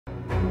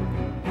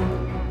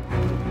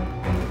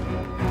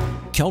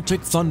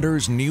Celtic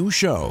Thunder's new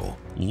show,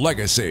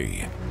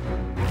 Legacy.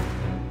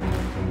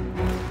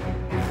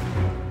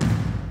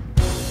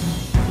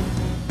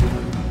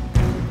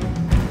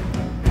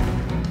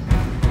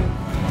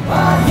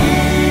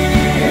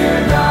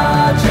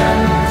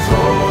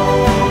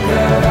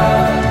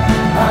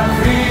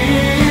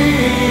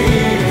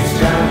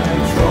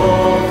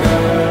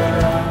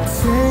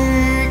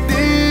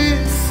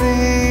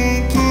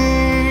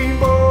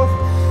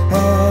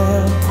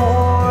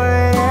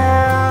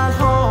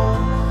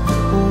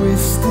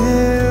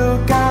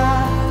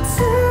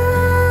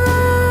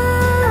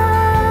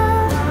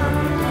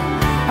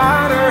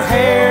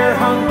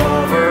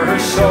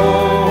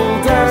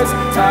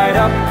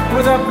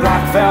 With a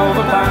black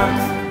velvet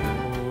band.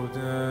 Oh,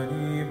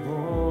 Danny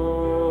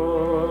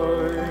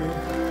boy,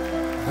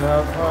 the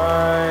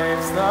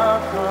pipes are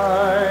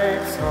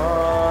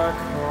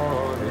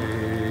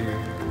calling.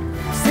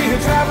 See her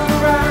travel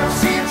around,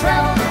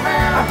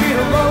 I've been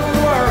all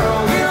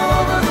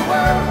over the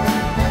world,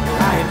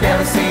 I ain't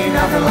never seen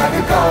nothing like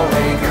a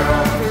Galway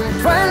Girl.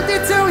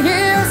 22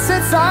 years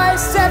since I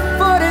set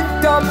foot in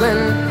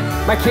Dublin.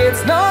 My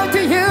kids know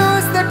to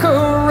use the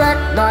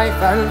correct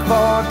knife and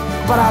fork,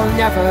 but I'll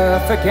never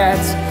forget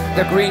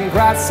the green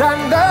grass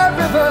and the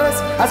rivers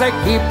as I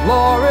keep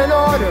law and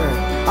order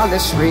on the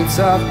streets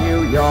of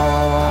New York.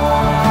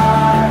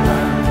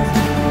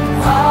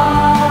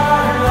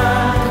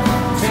 Heartland,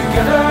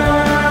 together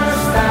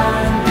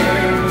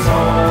standing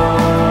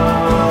tall,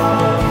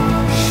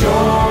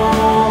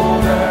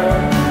 shoulder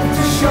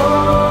to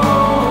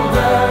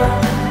shoulder,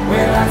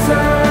 we'll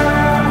answer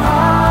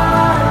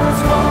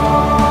heart's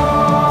call.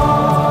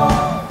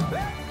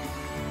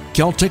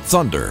 Celtic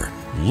Thunder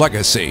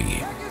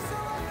Legacy.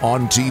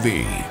 On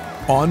TV,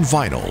 on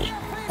vinyl,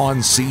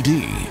 on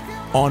CD,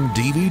 on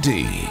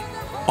DVD,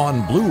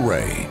 on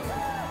Blu-ray,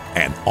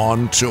 and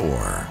on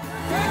tour.